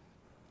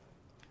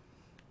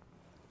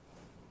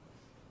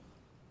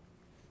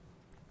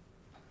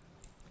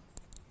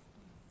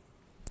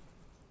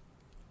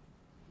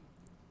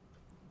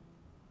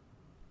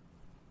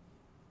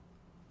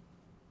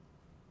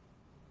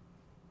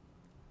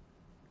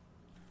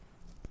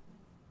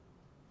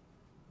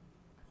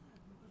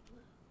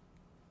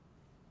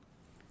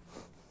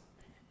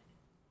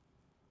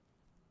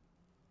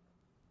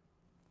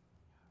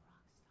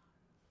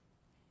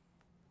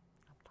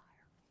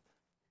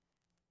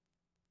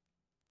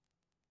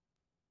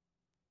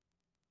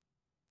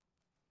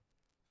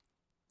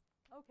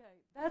 Okay,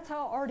 that's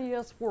how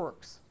RDS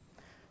works.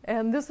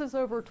 And this is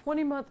over a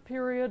 20-month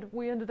period.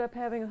 We ended up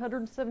having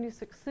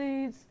 176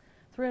 seeds,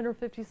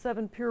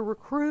 357 peer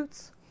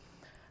recruits,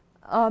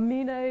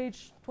 mean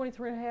age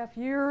 23.5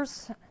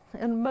 years.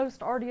 In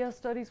most RDS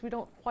studies, we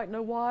don't quite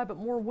know why, but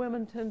more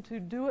women tend to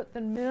do it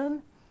than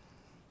men.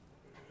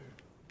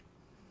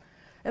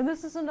 And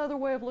this is another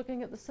way of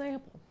looking at the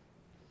sample.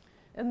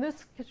 And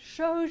this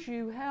shows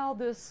you how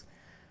this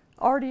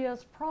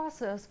RDS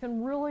process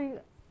can really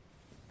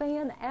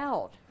fan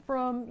out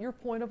from your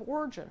point of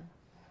origin,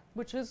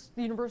 which is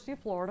the University of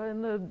Florida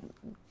and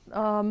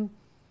the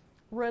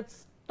red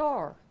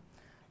star.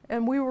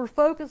 And we were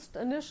focused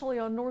initially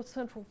on North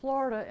Central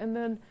Florida, and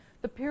then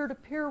the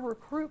peer-to-peer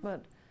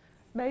recruitment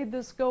made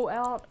this go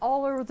out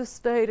all over the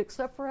state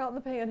except for out in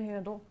the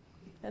Panhandle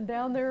and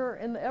down there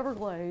in the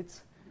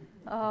Everglades.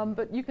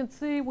 But you can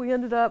see we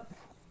ended up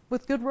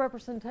with good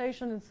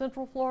representation in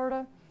Central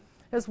Florida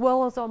as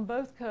well as on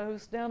both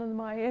coasts down in the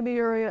Miami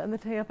area and the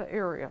Tampa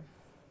area.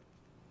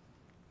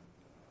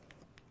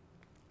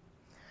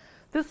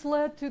 This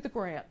led to the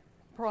grant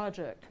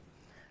project.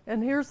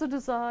 And here's the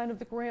design of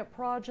the grant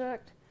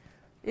project.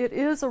 It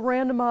is a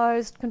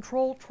randomized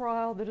controlled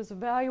trial that is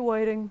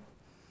evaluating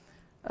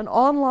an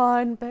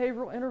online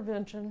behavioral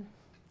intervention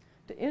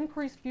to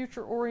increase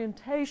future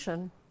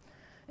orientation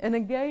and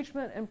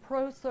engagement in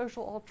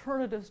pro-social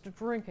alternatives to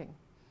drinking.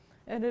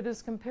 And it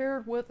is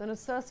compared with an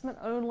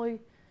assessment-only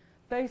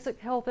basic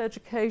health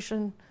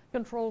education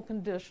control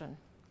condition.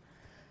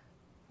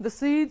 The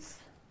seeds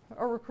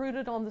are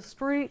recruited on the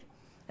street,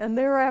 and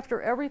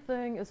thereafter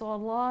everything is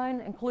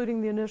online,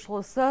 including the initial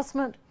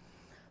assessment,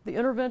 the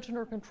intervention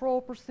or control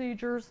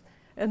procedures,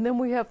 and then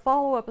we have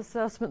follow-up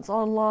assessments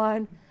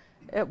online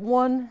at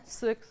 1,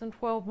 6, and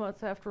 12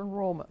 months after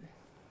enrollment.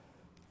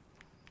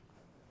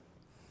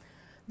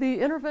 The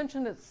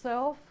intervention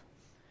itself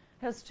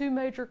has two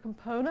major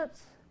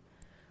components.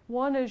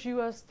 One is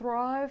US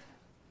Thrive,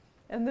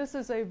 and this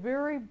is a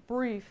very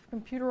brief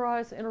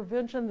computerized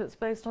intervention that's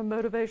based on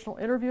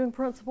motivational interviewing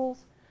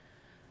principles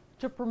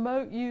to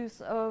promote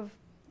use of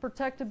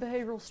protective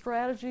behavioral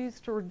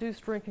strategies to reduce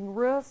drinking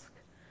risk.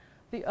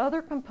 The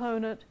other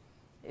component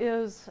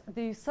is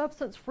the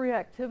substance-free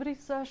activity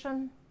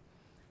session.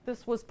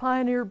 This was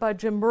pioneered by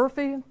Jim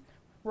Murphy.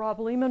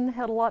 Rob Lehman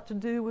had a lot to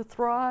do with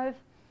Thrive.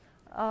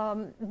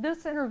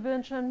 This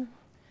intervention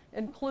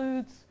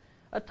includes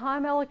a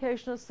time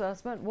allocation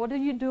assessment. What are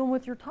you doing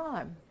with your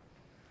time?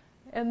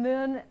 And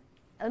then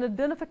an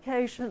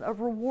identification of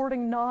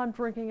rewarding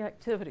non-drinking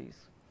activities.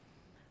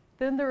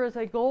 Then there is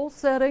a goal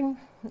setting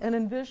and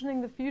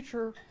envisioning the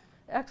future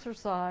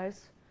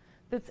exercise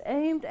that's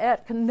aimed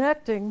at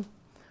connecting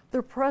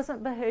their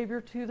present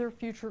behavior to their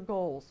future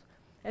goals.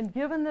 And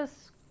given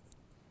this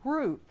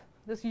group,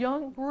 this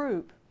young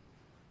group,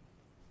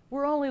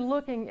 we're only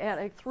looking at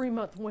a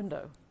 3-month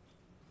window.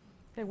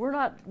 Okay, we're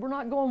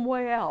not going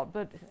way out,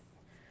 but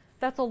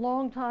that's a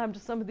long time to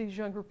some of these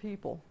younger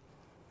people.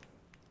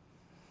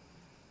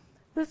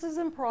 This is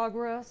in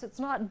progress. It's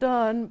not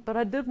done, but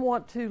I did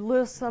want to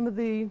list some of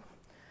the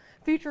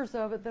features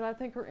of it that I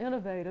think are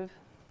innovative.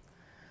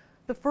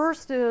 The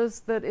first is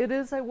that it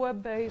is a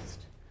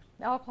web-based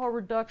alcohol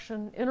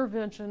reduction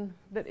intervention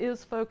that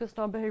is focused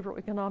on behavioral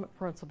economic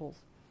principles.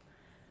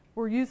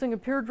 We're using a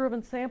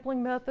peer-driven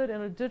sampling method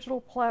and a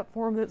digital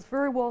platform that's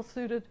very well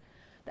suited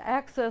to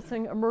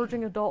accessing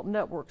emerging adult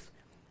networks.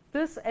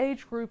 This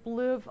age group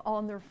live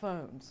on their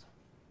phones.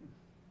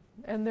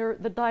 And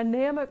the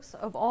dynamics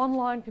of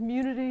online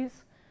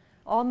communities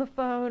on the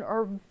phone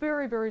are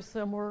very, very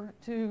similar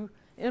to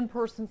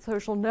in-person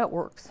social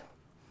networks.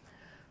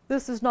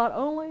 This is not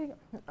only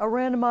a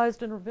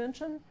randomized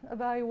intervention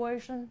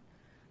evaluation,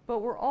 but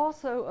we're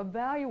also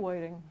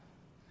evaluating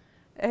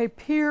a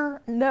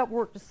peer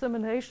network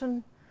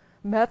dissemination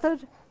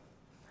method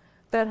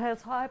that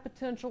has high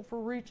potential for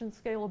reach and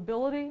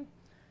scalability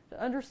to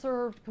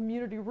underserved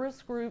community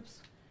risk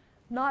groups,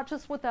 not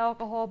just with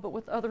alcohol, but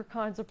with other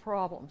kinds of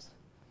problems.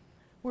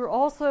 We're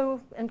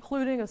also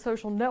including a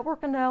social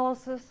network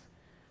analysis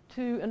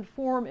to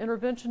inform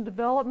intervention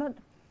development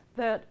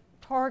that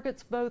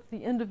targets both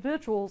the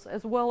individuals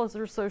as well as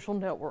their social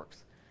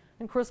networks.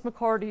 And Chris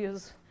McCarty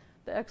is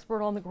the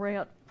expert on the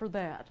grant for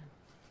that.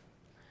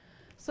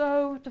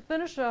 So to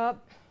finish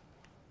up,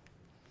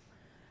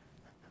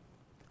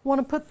 I want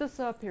to put this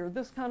up here.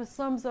 This kind of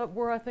sums up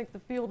where I think the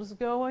field is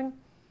going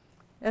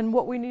and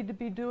what we need to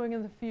be doing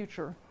in the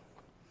future.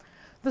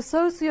 The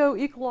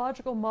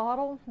socio-ecological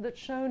model that's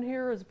shown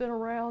here has been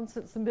around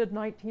since the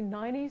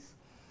mid-1990s.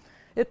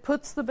 It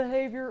puts the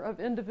behavior of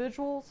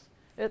individuals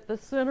at the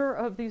center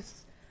of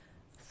these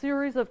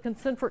series of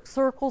concentric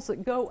circles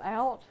that go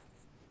out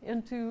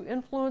into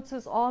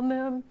influences on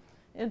them,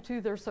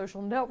 into their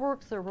social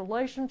networks, their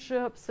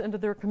relationships, into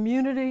their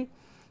community,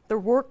 their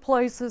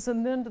workplaces,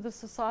 and then to the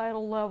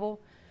societal level,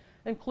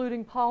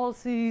 including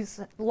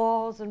policies,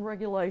 laws, and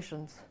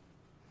regulations.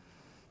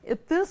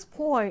 At this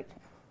point,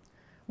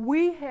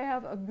 we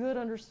have a good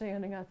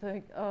understanding, I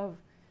think, of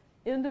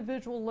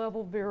individual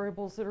level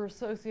variables that are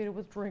associated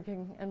with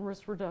drinking and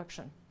risk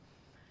reduction.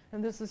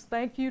 And this is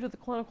thank you to the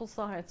clinical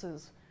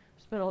sciences.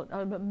 There's been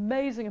an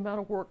amazing amount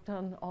of work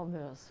done on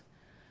this.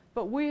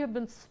 But we have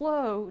been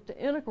slow to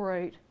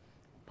integrate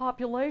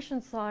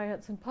population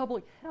science and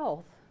public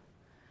health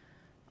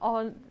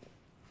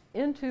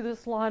into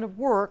this line of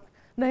work,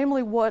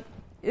 namely what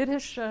it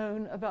has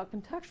shown about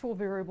contextual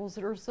variables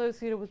that are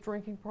associated with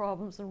drinking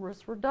problems and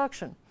risk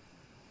reduction.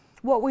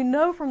 What we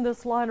know from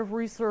this line of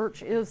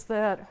research is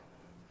that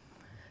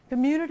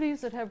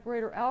communities that have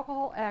greater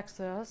alcohol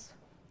access,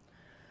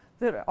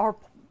 that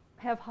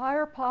have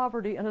higher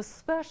poverty and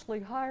especially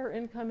higher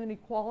income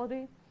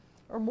inequality,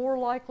 are more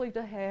likely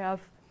to have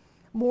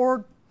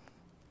more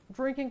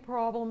drinking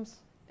problems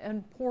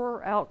and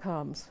poorer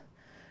outcomes.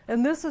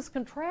 And this is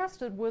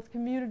contrasted with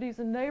communities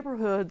and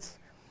neighborhoods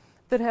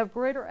that have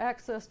greater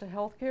access to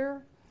health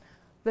care,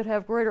 that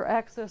have greater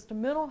access to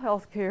mental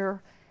health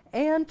care,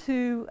 and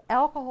to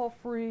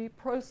alcohol-free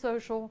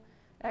pro-social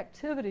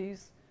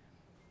activities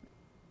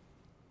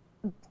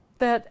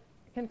that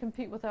can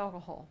compete with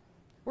alcohol.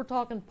 We're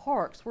talking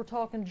parks, we're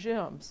talking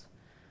gyms,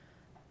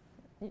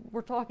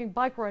 we're talking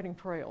bike riding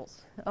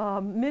trails.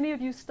 Many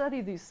of you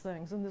study these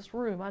things in this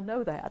room, I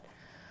know that.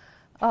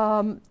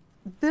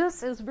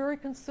 This is very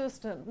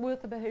consistent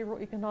with the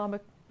behavioral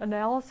economic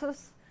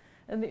analysis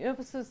and the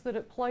emphasis that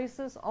it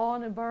places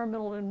on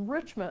environmental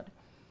enrichment,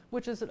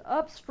 which is an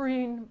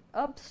upstream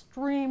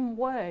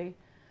way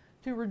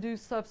to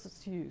reduce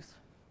substance use.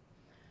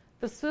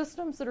 The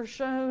systems that are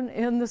shown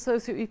in the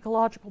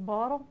socio-ecological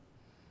model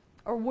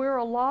are where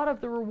a lot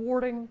of the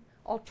rewarding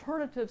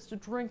alternatives to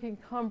drinking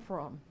come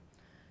from,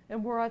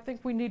 and where I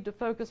think we need to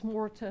focus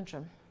more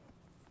attention.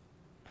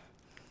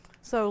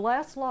 So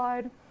last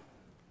slide, I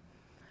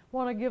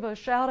want to give a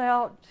shout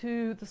out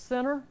to the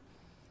Center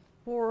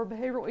for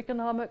Behavioral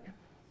Economic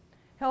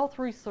Health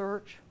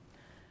Research.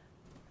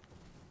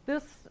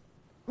 This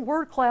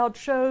word cloud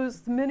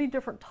shows the many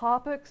different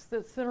topics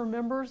that center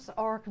members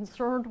are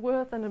concerned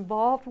with and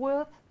involved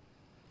with,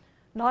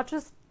 not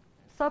just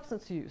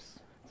substance use,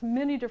 it's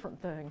many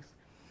different things.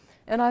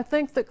 And I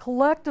think that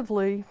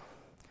collectively,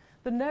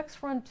 the next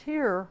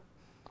frontier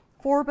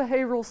for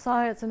behavioral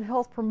science and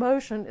health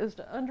promotion is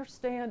to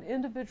understand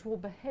individual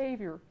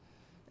behavior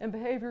and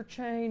behavior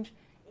change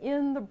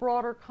in the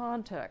broader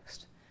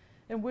context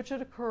in which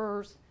it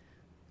occurs.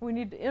 We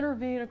need to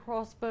intervene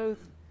across both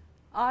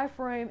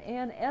I-frame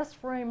and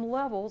S-frame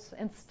levels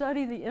and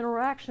study the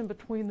interaction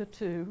between the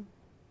two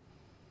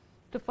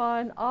to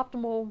find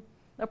optimal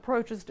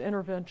approaches to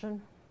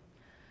intervention.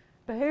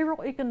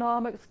 Behavioral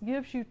economics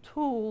gives you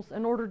tools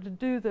in order to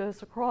do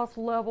this across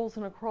levels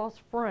and across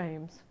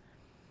frames.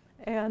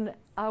 And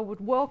I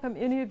would welcome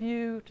any of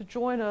you to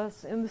join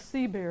us in the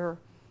CBEAR.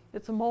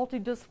 It's a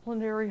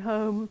multidisciplinary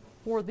home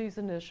for these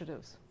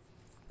initiatives.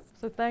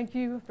 So thank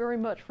you very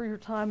much for your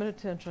time and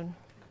attention.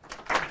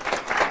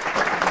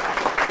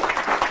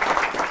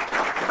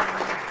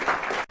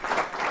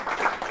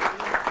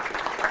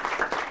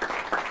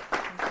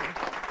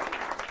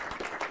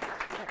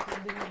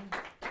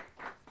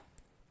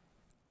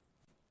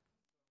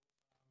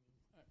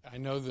 I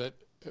know that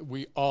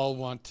we all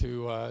want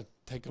to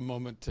take a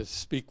moment to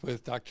speak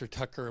with Dr.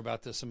 Tucker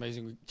about this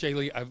amazing.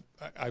 Jalie,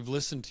 I've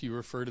listened to you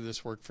refer to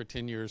this work for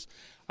 10 years.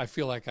 I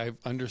feel like I've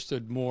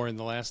understood more in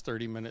the last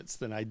 30 minutes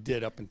than I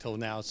did up until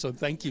now. So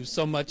thank you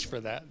so much for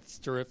that. It's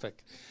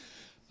terrific.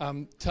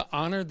 To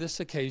honor this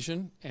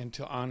occasion and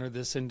to honor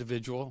this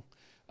individual,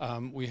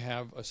 we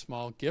have a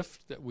small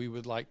gift that we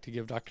would like to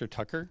give Dr.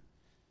 Tucker.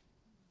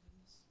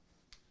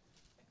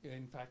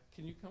 In fact,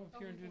 can you come up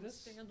here and do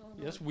this?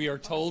 Yes, we are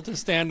told to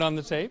stand on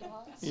the tape.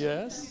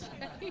 Yes.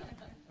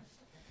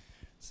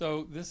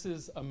 So this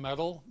is a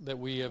medal that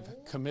we have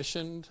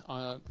commissioned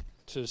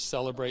to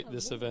celebrate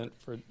this event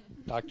for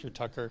Dr.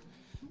 Tucker,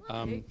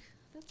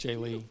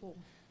 Jalie,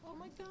 Oh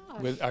my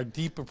gosh. with our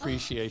deep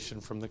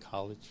appreciation from the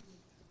college.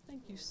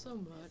 Thank you so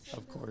much.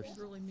 Of course.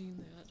 I really mean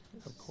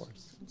that. Of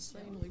course.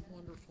 Insanely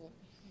wonderful.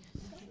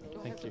 Do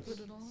I Thank have you. to put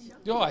it on?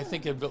 No, I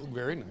think it looked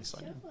very nice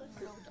on you.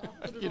 I'll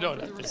put it You on don't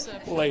for have the to.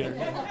 reception. Later.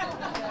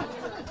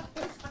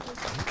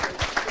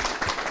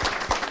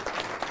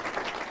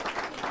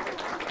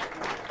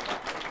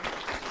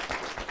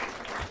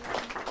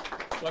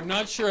 So I'm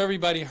not sure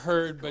everybody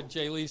heard, but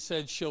Jalie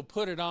said she'll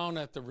put it on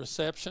at the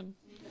reception.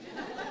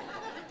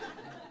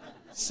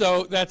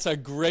 So that's a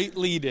great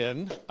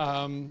lead-in.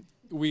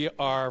 We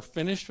are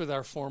finished with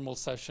our formal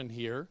session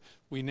here.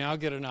 We now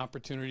get an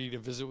opportunity to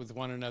visit with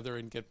one another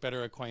and get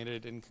better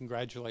acquainted and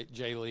congratulate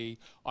Jalie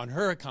on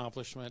her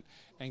accomplishment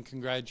and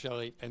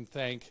congratulate and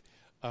thank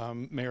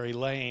Mary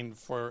Lane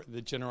for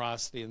the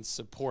generosity and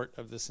support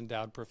of this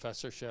endowed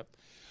professorship.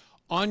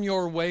 On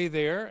your way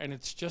there, and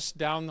it's just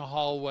down the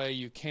hallway,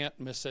 you can't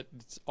miss it,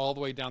 it's all the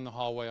way down the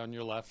hallway on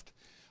your left.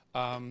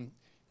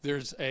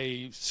 There's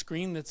a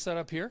screen that's set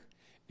up here.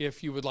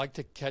 If you would like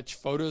to catch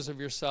photos of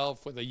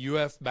yourself with a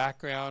UF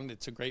background,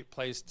 it's a great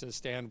place to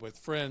stand with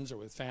friends or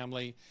with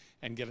family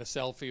and get a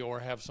selfie or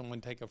have someone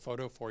take a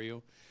photo for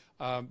you.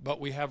 But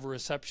we have a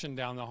reception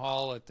down the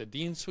hall at the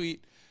Dean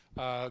Suite.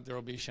 There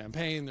will be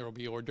champagne, there will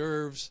be hors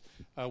d'oeuvres.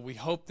 We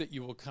hope that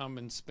you will come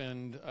and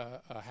spend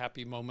a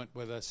happy moment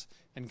with us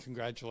and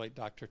congratulate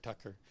Dr.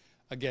 Tucker.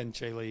 Again,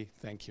 Jalie,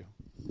 thank you.